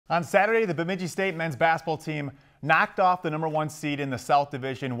On Saturday, the Bemidji State men's basketball team knocked off the #1 seed in the South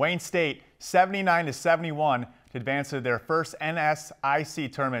Division, Wayne State, 79-71 to advance to their first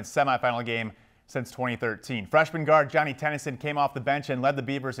NSIC tournament semifinal game since 2013. Freshman guard Johnny Tennyson came off the bench and led the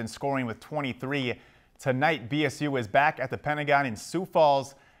Beavers in scoring with 23. Tonight, BSU is back at the Pentagon in Sioux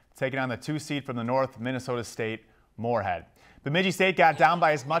Falls, taking on the 2 seed from the north, Minnesota State, Moorhead. Bemidji State got down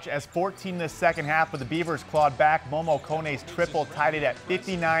by as much as 14 in the second half, but the Beavers clawed back. Momo Kone's triple tied it at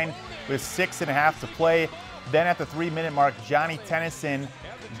 59 with 6.5 to play. Then at the 3-minute mark, Johnny Tennyson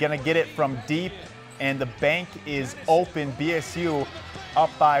gonna get it from deep, and the bank is open. BSU up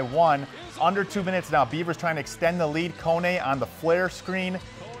by 1. Under 2 minutes now. Beavers trying to extend the lead. Kone on the flare screen.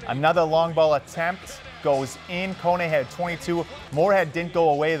 Another long ball attempt goes in. Kone had 22. Moorhead didn't go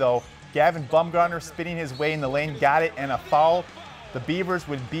away though. Gavin Bumgarner spinning his way in the lane, got it, and a foul. The Beavers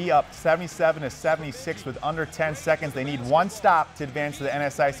would be up 77-76 with under 10 seconds. They need 1 stop to advance to the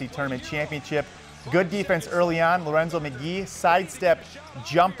NSIC Tournament Championship. Good defense early on. Lorenzo McGee, sidestep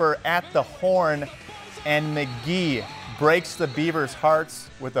jumper at the horn, and McGee breaks the Beavers' hearts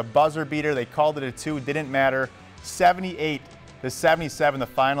with a buzzer beater. They called it a 2, didn't matter. 78-77 the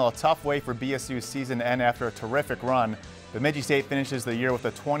final. A tough way for BSU's season to end after a terrific run. Bemidji State finishes the year with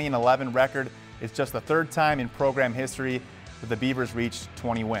a 20-11 record. It's just the 3rd time in program history that the Beavers reached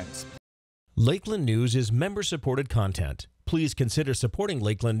 20 wins. Lakeland News is member-supported content. Please consider supporting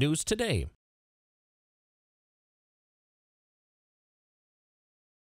Lakeland News today.